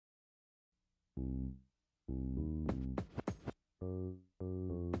Take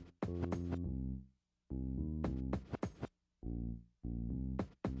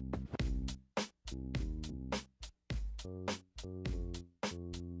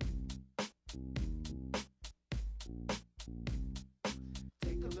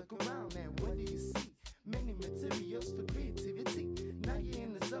a look around and what do you see? Many materials for creativity. Now you're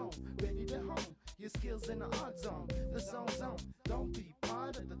in the zone, ready to hone your skills in the art zone. The zone. Don't be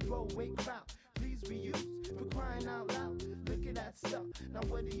part of the throwaway crowd. Please reuse for crying out loud. Look at that stuff. Now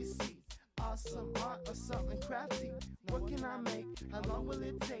what do you see? Awesome art or something crafty. What can I make? How long will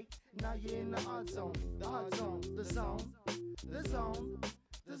it take? Now you're in the art zone. The art zone. The zone. The zone.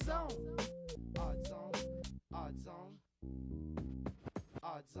 The zone. Art zone. Art zone.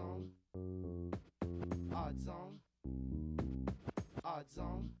 Art zone. Art zone. Art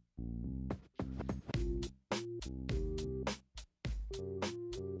zone.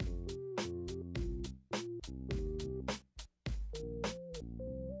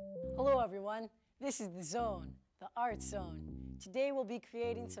 Hello everyone, this is The Zone, the Art Zone. Today we'll be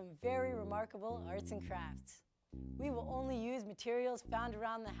creating some very remarkable arts and crafts. We will only use materials found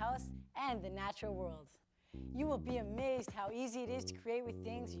around the house and the natural world. You will be amazed how easy it is to create with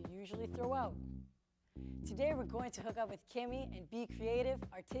things you usually throw out. Today we're going to hook up with Kimmy and be creative,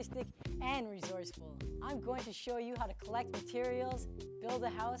 artistic, and resourceful. I'm going to show you how to collect materials, build a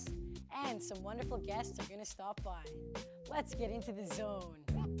house, and some wonderful guests are going to stop by. Let's get into the zone.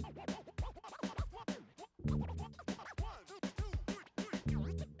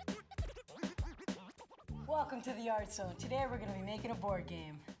 Welcome to the Art Zone. Today we're going to be making a board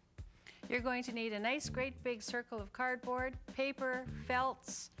game. You're going to need a nice great big circle of cardboard, paper,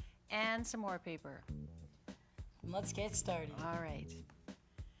 felts, and some more paper. Let's get started. All right.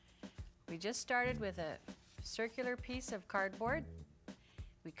 We just started with a circular piece of cardboard.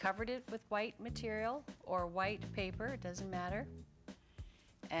 We covered it with white material or white paper, it doesn't matter.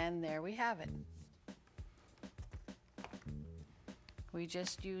 And there we have it. We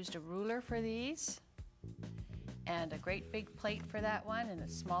just used a ruler for these, and a great big plate for that one, and a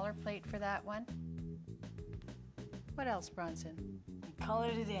smaller plate for that one. What else, Bronson? We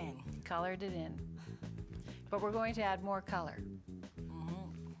colored it in. Colored it in. But we're going to add more color.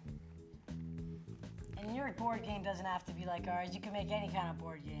 And your board game doesn't have to be like ours. You can make any kind of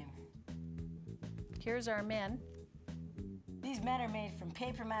board game. Here's our men. These men are made from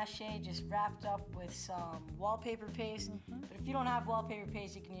paper mache, just wrapped up with some wallpaper paste. But if you don't have wallpaper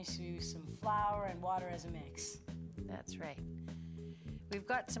paste, you can use some flour and water as a mix. That's right. We've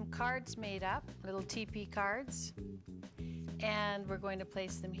got some cards made up, little TP cards. And we're going to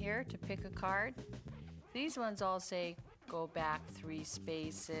place them here to pick a card. These ones all say go back 3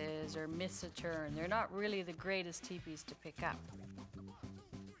 spaces or miss a turn. They're not really the greatest TPs to pick up.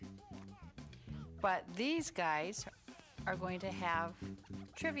 But these guys are going to have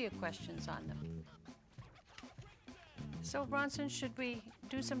trivia questions on them. So Bronson, should we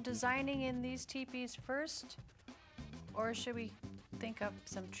do some designing in these teepees first? Or should we think up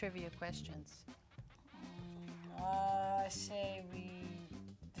some trivia questions? I say we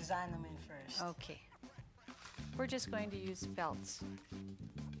design them in first. Okay. We're just going to use felts.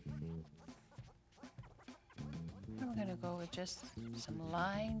 I'm going to go with just some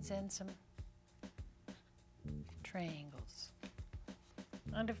lines and some triangles.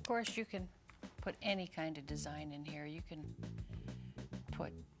 And of course you can put any kind of design in here. You can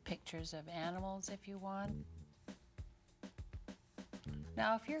put pictures of animals if you want.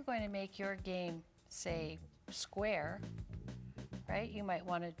 Now if you're going to make your game, say, square, right, you might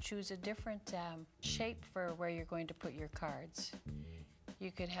want to choose a different shape for where you're going to put your cards.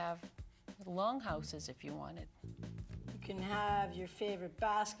 You could have long houses if you wanted. You can have your favorite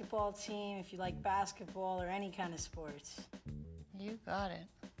basketball team if you like basketball or any kind of sports. You got it.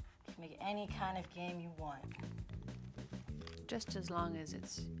 You can make any kind of game you want. Just as long as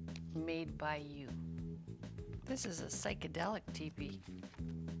it's made by you. This is a psychedelic teepee.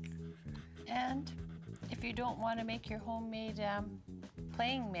 And if you don't want to make your homemade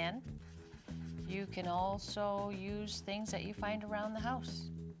playing men, you can also use things that you find around the house.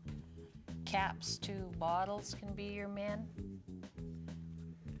 Caps to bottles can be your men.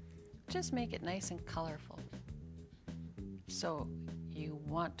 Just make it nice and colorful so you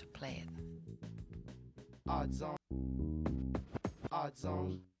want to play it. Art zone. Art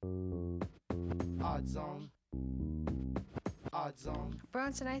zone. Art zone. Art zone.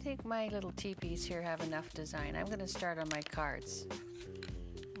 Bronson, I think my little teepees here have enough design. I'm going to start on my cards.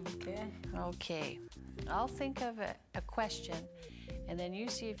 Okay. Okay. I'll think of a question, and then you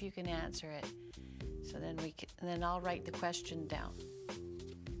see if you can answer it. So then then I'll write the question down.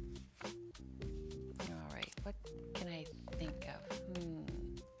 All right.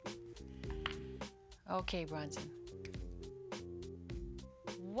 Okay, Bronson.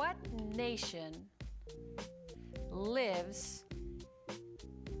 What nation lives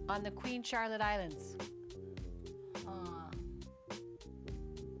on the Queen Charlotte Islands?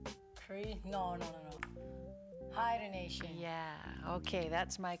 Cree? No. Haida Nation. Yeah, okay,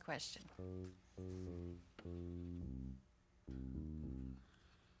 that's my question.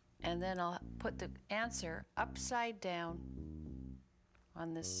 And then I'll put the answer upside down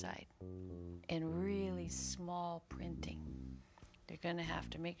on this side in really small printing. You're gonna have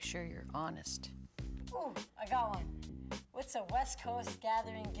to make sure you're honest. Ooh, I got one. What's a West Coast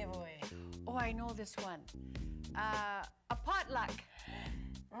gathering giveaway? Oh, I know this one. A potluck.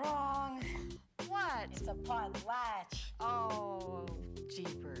 Wrong. What? It's a potlatch. Oh,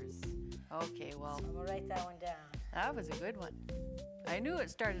 jeepers. Okay, well, I'm gonna write that one down. that was a good one. I knew it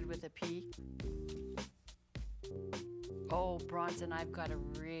started with a P. Oh, Bronson, I've got a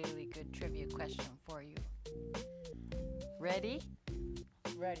really good trivia question for you. Ready?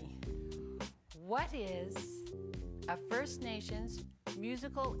 Ready. What is a First Nations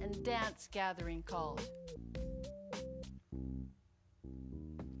musical and dance gathering called?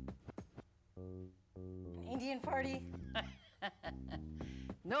 An Indian party?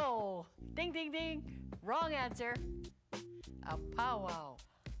 No. Ding, ding, ding. Wrong answer. A powwow.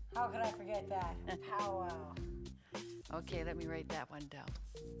 How could I forget that? Powwow. Okay, let me write that one down.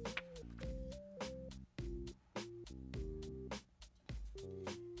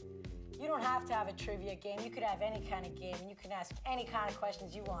 You don't have to have a trivia game. You could have any kind of game, and you can ask any kind of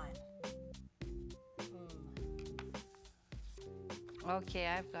questions you want. Okay,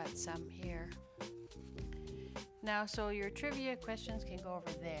 I've got some here. Now, so your trivia questions can go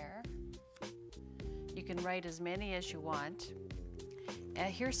over there. You can write as many as you want.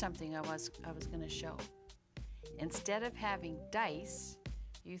 Here's something I was going to show. Instead of having dice,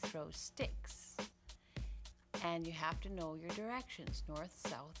 you throw sticks. And you have to know your directions, north,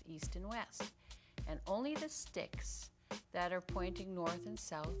 south, east, and west. And only the sticks that are pointing north and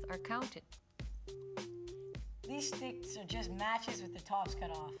south are counted. These sticks are just matches with the tops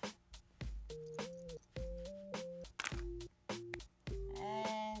cut off.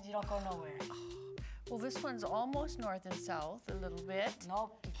 And you don't go nowhere. Well, this one's almost north and south a little bit.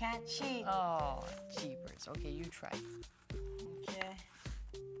 Nope, you can't cheat. Oh, jeepers. Okay, you try. Okay.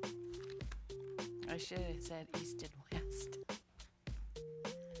 I should have said east and west.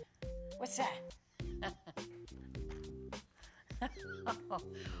 What's that?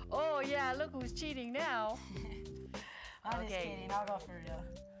 Oh, yeah, look who's cheating now. I'm just kidding. I'll go for real.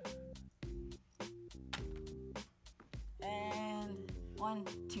 And 1,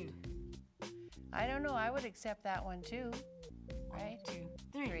 2. I don't know. I would accept that one too. Right? 1,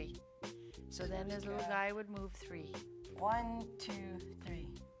 2, 3. So then this little guy would move 3. 1, 2, 3.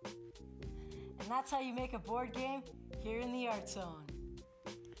 And that's how you make a board game here in the Art Zone.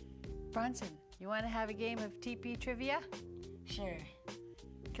 Bronson, you want to have a game of TP trivia? Sure.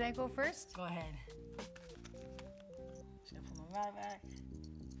 Can I go first? Go ahead. Just gonna put my mat back.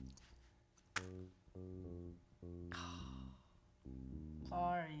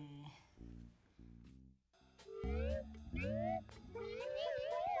 Sorry.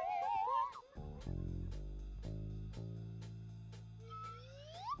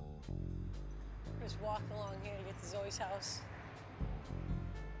 Just walk along here to get to Zoe's house.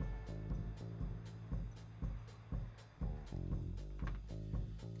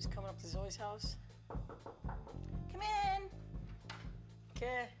 Just coming up to Zoe's house. Come in.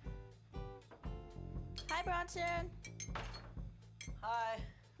 Okay. Hi, Bronson. Hi.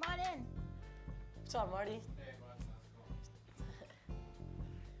 Come on in. What's up, Marty? Hey, Bronson, how's it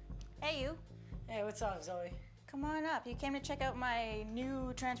going? Hey, you. Hey, what's up, Zoe? Come on up. You came to check out my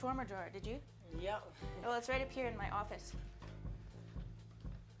new transformer drawer, did you? Yep. Well, it's right up here in my office.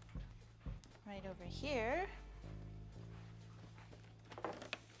 Right over here.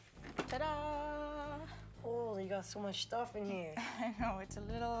 Ta-da! Oh, you got so much stuff in here. I know, it's a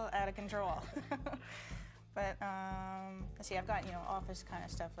little out of control. But, let's see, I've got, office kind of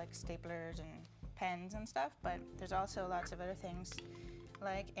stuff like staplers and pens and stuff, but there's also lots of other things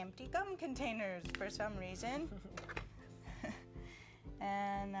like empty gum containers for some reason.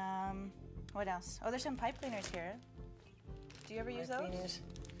 And, what else? Oh, there's some pipe cleaners here. Do you ever use those? Cleaners.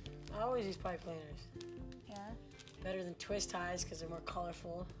 I always use pipe cleaners. Yeah? Better than twist ties because they're more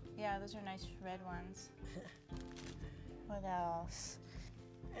colorful. Yeah, those are nice red ones. What else?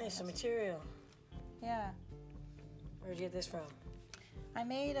 Hey, some material. Yeah. Where'd you get this from? I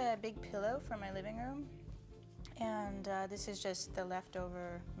made a big pillow for my living room, and this is just the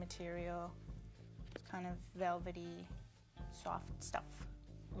leftover material. It's kind of velvety, soft stuff.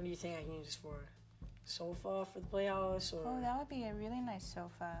 What do you think I can use this for? sofa for the playhouse, or Oh, that would be a really nice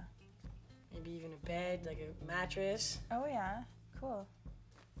sofa. maybe even a bed, like a mattress. Oh, yeah. Cool.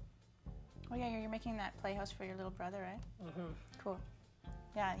 Oh, yeah, you're making that playhouse for your little brother, right? Mm-hmm. Cool.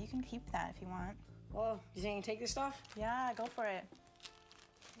 Yeah, you can keep that if you want. Well, you think you can take this stuff? Yeah, go for it.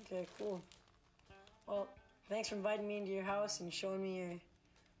 Okay, cool. Well, thanks for inviting me into your house and showing me your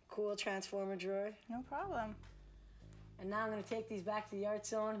cool transformer drawer. No problem. And now I'm gonna take these back to the art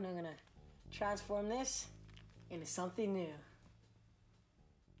zone and I'm gonna transform this into something new.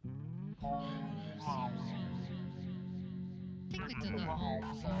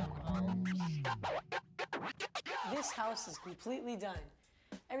 This house is completely done.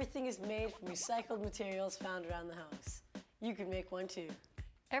 Everything is made from recycled materials found around the house. You could make one too.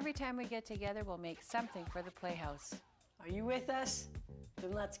 Every time we get together, we'll make something for the playhouse. Are you with us?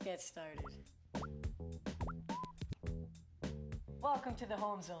 Then let's get started. Welcome to the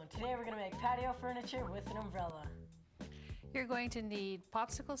home zone. Today we're gonna make patio furniture with an umbrella. You're going to need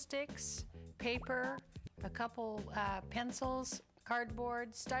popsicle sticks, paper, a couple pencils,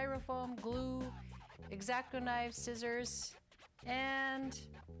 cardboard, styrofoam, glue, X-Acto knives, scissors, and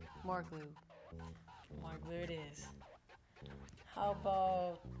more glue. More glue it is. How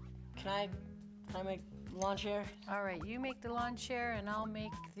about, can I make the lawn chair? All right, you make the lawn chair and I'll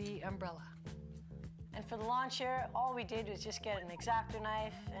make the umbrella. And for the lawn chair, all we did was just get an X-Acto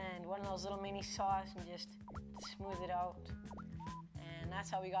knife and one of those little mini saws and just smooth it out. And that's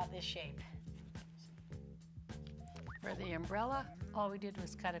how we got this shape. For the umbrella, all we did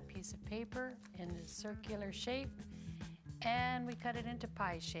was cut a piece of paper in a circular shape and we cut it into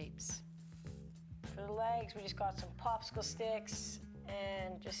pie shapes. For the legs, we just got some popsicle sticks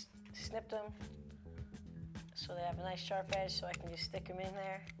and just snipped them so they have a nice sharp edge so I can just stick them in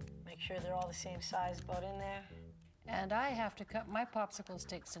there. Make sure they're all the same size about in there. And I have to cut my popsicle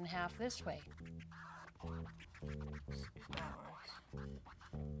sticks in half this way. If that works.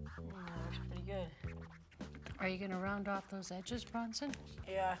 That works pretty good. Are you going to round off those edges, Bronson?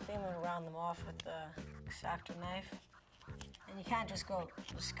 Yeah, I think I'm gonna round them off with the X-Acto knife. And you can't just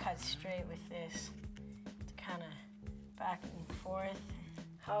cut straight with this. It's kind of back and forth.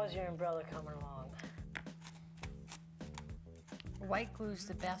 How is your umbrella coming along? White glue's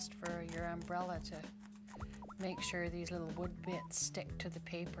the best for your umbrella to make sure these little wood bits stick to the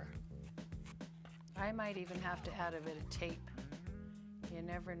paper. I might even have to add a bit of tape. You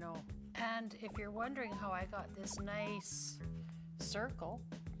never know. And if you're wondering how I got this nice circle,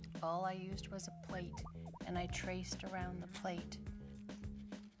 all I used was a plate and I traced around the plate.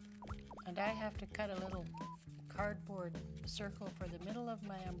 And I have to cut a little cardboard circle for the middle of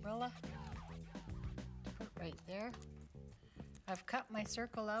my umbrella. Put right there. I've cut my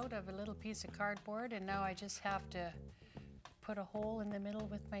circle out of a little piece of cardboard and now I just have to put a hole in the middle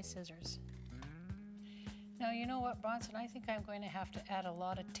with my scissors. Now, you know what, Bronson? I think I'm going to have to add a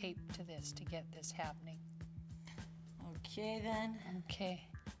lot of tape to this to get this happening. Okay, then. Okay.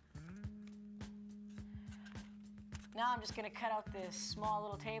 Now I'm just gonna cut out this small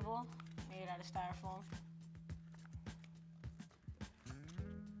little table made out of styrofoam.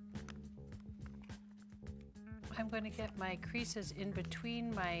 I'm going to get my creases in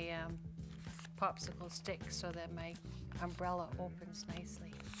between my popsicle sticks so that my umbrella opens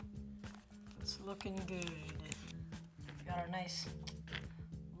nicely. It's looking good. Got our nice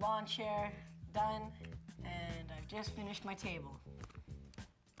lawn chair done, and I've just finished my table.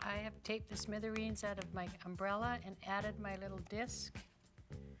 I have taped the smithereens out of my umbrella and added my little disc,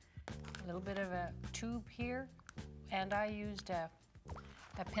 a little bit of a tube here, and I used a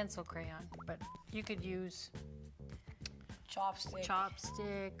pencil crayon, but you could use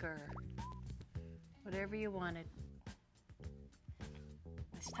chopstick or whatever you wanted.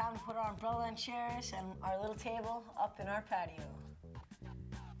 It's time to put our umbrella and chairs and our little table up in our patio.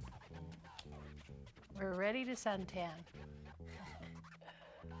 We're ready to suntan.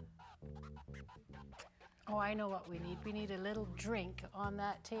 Oh, I know what we need. We need a little drink on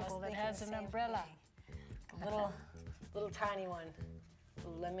that table that has an umbrella. A little tiny one. A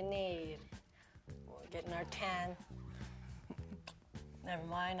little lemonade. We're getting our tan. Never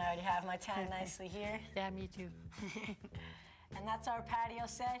mind, I already have my tan nicely here. Yeah, me too. And that's our patio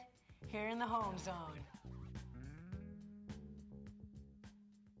set here in the home zone.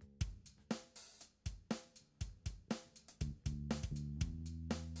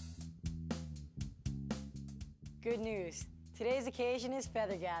 Good news. Today's occasion is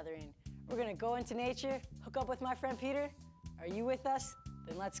feather gathering. We're gonna go into nature, hook up with my friend Peter. Are you with us?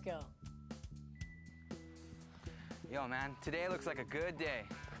 Then let's go. Yo, man, today looks like a good day.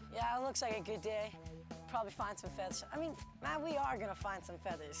 Yeah, it looks like a good day. Probably find some feathers. I mean, man, we are gonna find some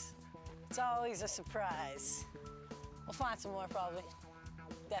feathers. It's always a surprise. We'll find some more probably.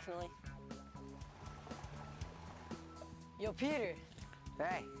 Definitely. Yo, Peter,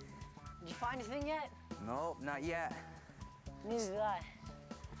 Hey. did you find anything yet? Nope, not yet. Neither did I.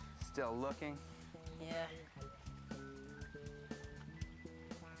 Still looking. Yeah.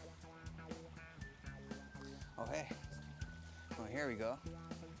 Oh, hey. Oh, here we go.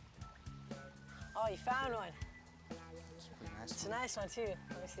 Oh, you found one. It's a pretty nice It's a one. nice one too.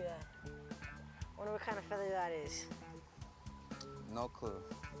 Let me see that. Wonder what kind of feather that is. No clue.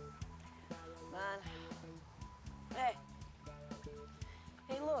 Man. Hey.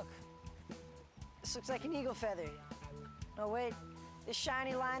 Hey, look. This looks like an eagle feather. No, wait. This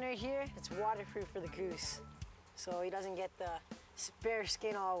shiny line right here, it's waterproof for the goose. So he doesn't get the spare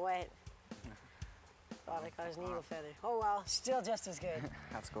skin all wet. Thought I thought it was an eagle feather. Oh well, still just as good.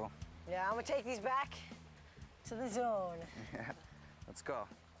 That's cool. Yeah, I'm gonna take these back to the zone. Yeah. Let's go.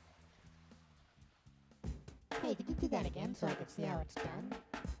 Hey, could you do that again so I can see how it's done?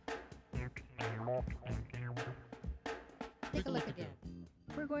 Take a look again.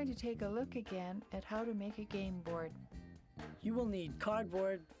 We're going to take a look again at how to make a game board. You will need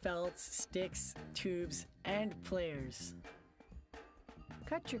cardboard, felts, sticks, tubes, and players.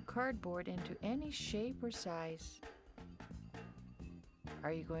 Cut your cardboard into any shape or size.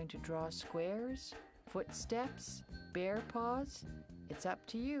 Are you going to draw squares, footsteps, bear paws? It's up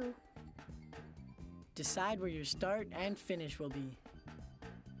to you. Decide where your start and finish will be.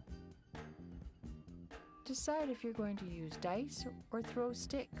 Decide if you're going to use dice or throw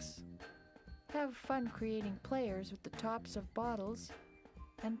sticks. Have fun creating players with the tops of bottles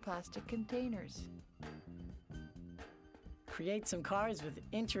and plastic containers. Create some cards with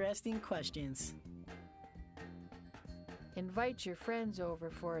interesting questions. Invite your friends over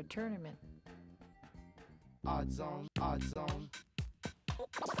for a tournament. Odd zone, odd zone.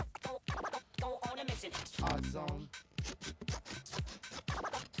 Odd zone.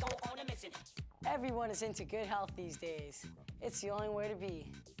 Everyone is into good health these days. It's the only way to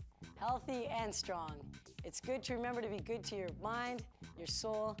be. Healthy and strong. It's good to remember to be good to your mind, your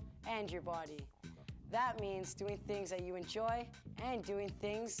soul, and your body. That means doing things that you enjoy and doing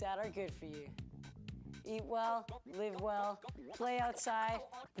things that are good for you. Eat well, live well, play outside,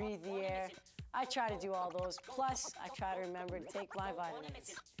 breathe the air. I try to do all those, plus I try to remember to take my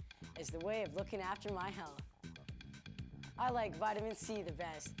vitamins. It's the way of looking after my health. I like vitamin C the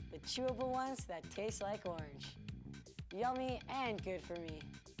best, the chewable ones that taste like orange. Yummy and good for me.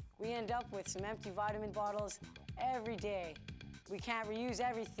 We end up with some empty vitamin bottles every day. We can't reuse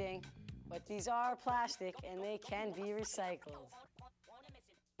everything, but these are plastic and they can be recycled.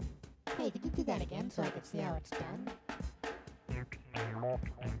 Hey, could you do that again so I can see how it's done?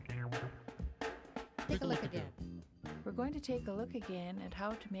 Take a look again. We're going to take a look again at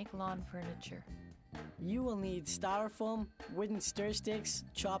how to make lawn furniture. You will need styrofoam, wooden stir sticks,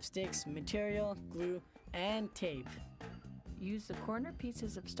 chopsticks, material, glue, and tape. Use the corner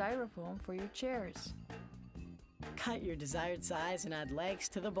pieces of styrofoam for your chairs. Cut your desired size and add legs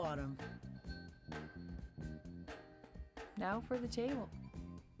to the bottom. Now for the table.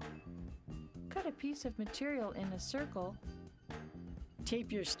 Cut a piece of material in a circle.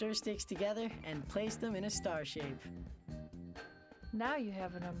 Tape your stir sticks together and place them in a star shape. Now you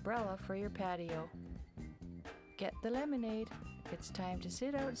have an umbrella for your patio. Get the lemonade. It's time to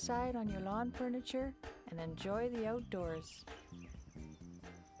sit outside on your lawn furniture and enjoy the outdoors.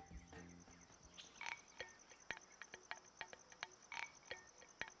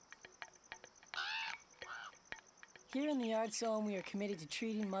 Here in the Art Zone, we are committed to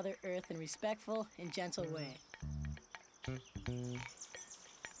treating Mother Earth in a respectful and gentle way.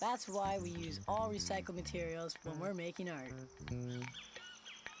 That's why we use all recycled materials when we're making art.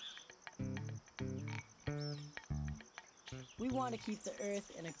 We want to keep the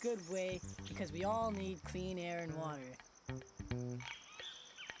Earth in a good way because we all need clean air and water.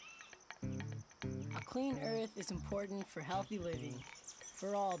 A clean Earth is important for healthy living,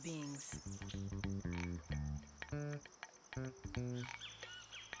 for all beings.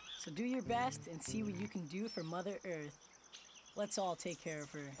 So do your best and see what you can do for Mother Earth. Let's all take care of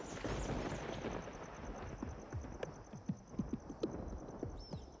her.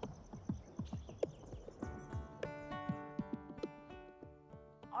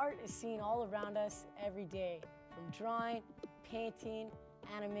 Art is seen all around us every day, from drawing, painting,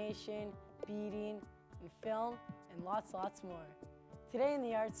 animation, beading, and film, and lots more. Today in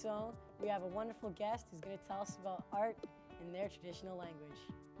the Art Zone, we have a wonderful guest who's going to tell us about art in their traditional language.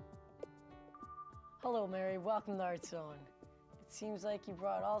 Hello, Mary. Welcome to the Art Zone. It seems like you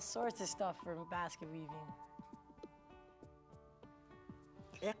brought all sorts of stuff for basket weaving.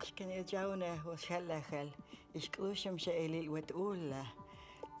 إقشكن يجاونا وشلخل إشكلوشم شايلي وتقول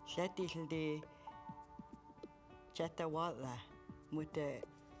شاتي دي شاتا واضح مت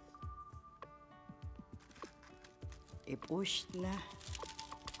إبوشنا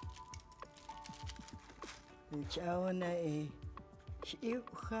الجاونا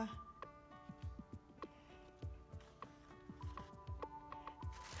شيوخا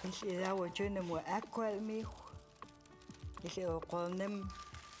إيش إذا وجنم وأكل ميخ إيش وقلنم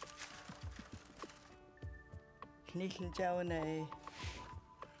نيش الجاونا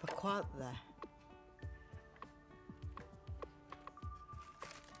بقواضة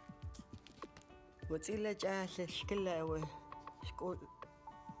وتسيلا جاهل شكلها وشكول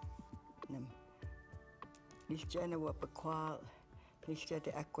نم نيش جانا وبقواض نيش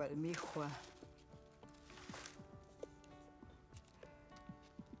جانا أكل ميخوا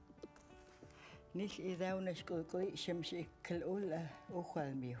نيش إذا ونشكل قوي شمشي كل أولى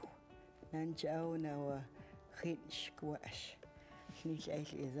أخوال ميخو نانجاونا وخينش كواش نيش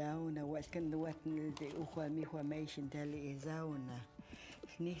أيش إذاونا وأسكن دواتن الدي أخوال ميخو مايشن تالي إذاونا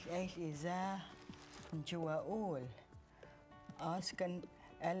نيش أيش إذا نجوا أول أسكن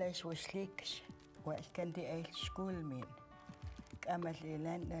ألاش وشليكش وأسكن دي أيش شكول مين كامل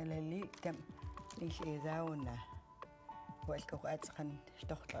إلان للي كم نيش إذاونا وأسكن أتسخن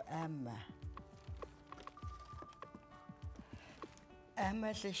شتوخت أما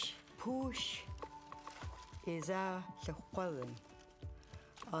أمسش بوش إذا سقلن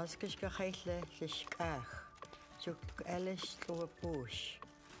أسكش كخيلة سشكاخ شوك ألش لو بوش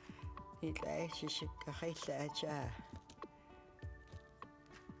يتلاقيش كخيلة أجاه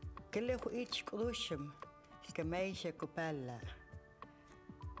كله إيش كروشم كمايشة كوبالا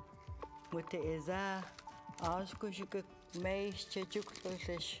مت إذا أسكش كمايش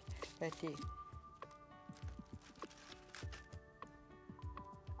تجوكلوش بتي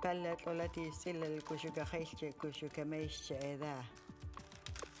بلت ولاتي سيلا الكوشوكا خيشة كوشوكا ميشة إذا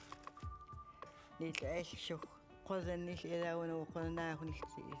نيت عيش شو قذن نيت إذا ونقلناه نيت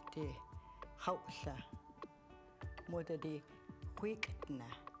تي خوصة مودا دي خويكتنا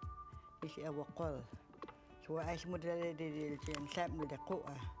نيت أبو قل شو عيش مودا دي الجنساب مودا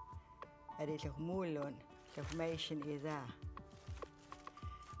قوة أدي تخمولون تخميشن إذا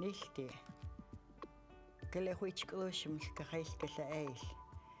نيتي كل خويتش كروش مش كخيش كسائل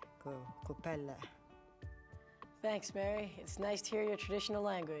Kupella. Thanks, Mary. It's nice to hear your traditional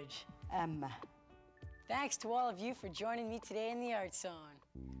language. Amma. Thanks to all of you for joining me today in the Art Zone.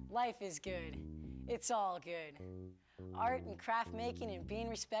 Life is good. It's all good. Art and craft making and being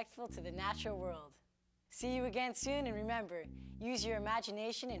respectful to the natural world. See you again soon, and remember, use your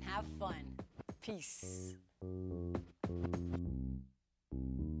imagination and have fun. Peace.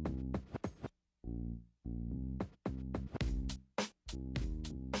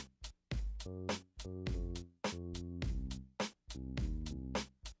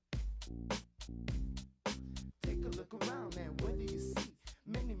 Take a look around, man. What do you see?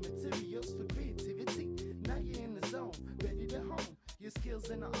 Many materials for creativity. Now you're in the zone, ready to hone your skills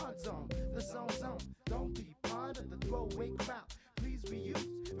in the art zone. The zone. Don't be part of the throwaway crowd. Please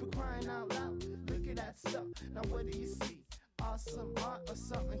reuse for crying out loud. Look at that stuff. Now what do you see? Awesome art or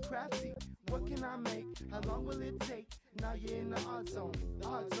something crafty. What can I make? How long will it take? Now you're in the art zone. The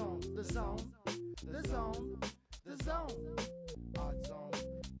art zone. The zone. The zone. The zone. Art zone.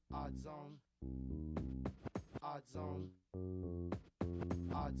 Art zone. Art zone.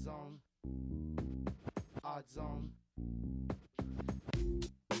 Art zone. Art zone.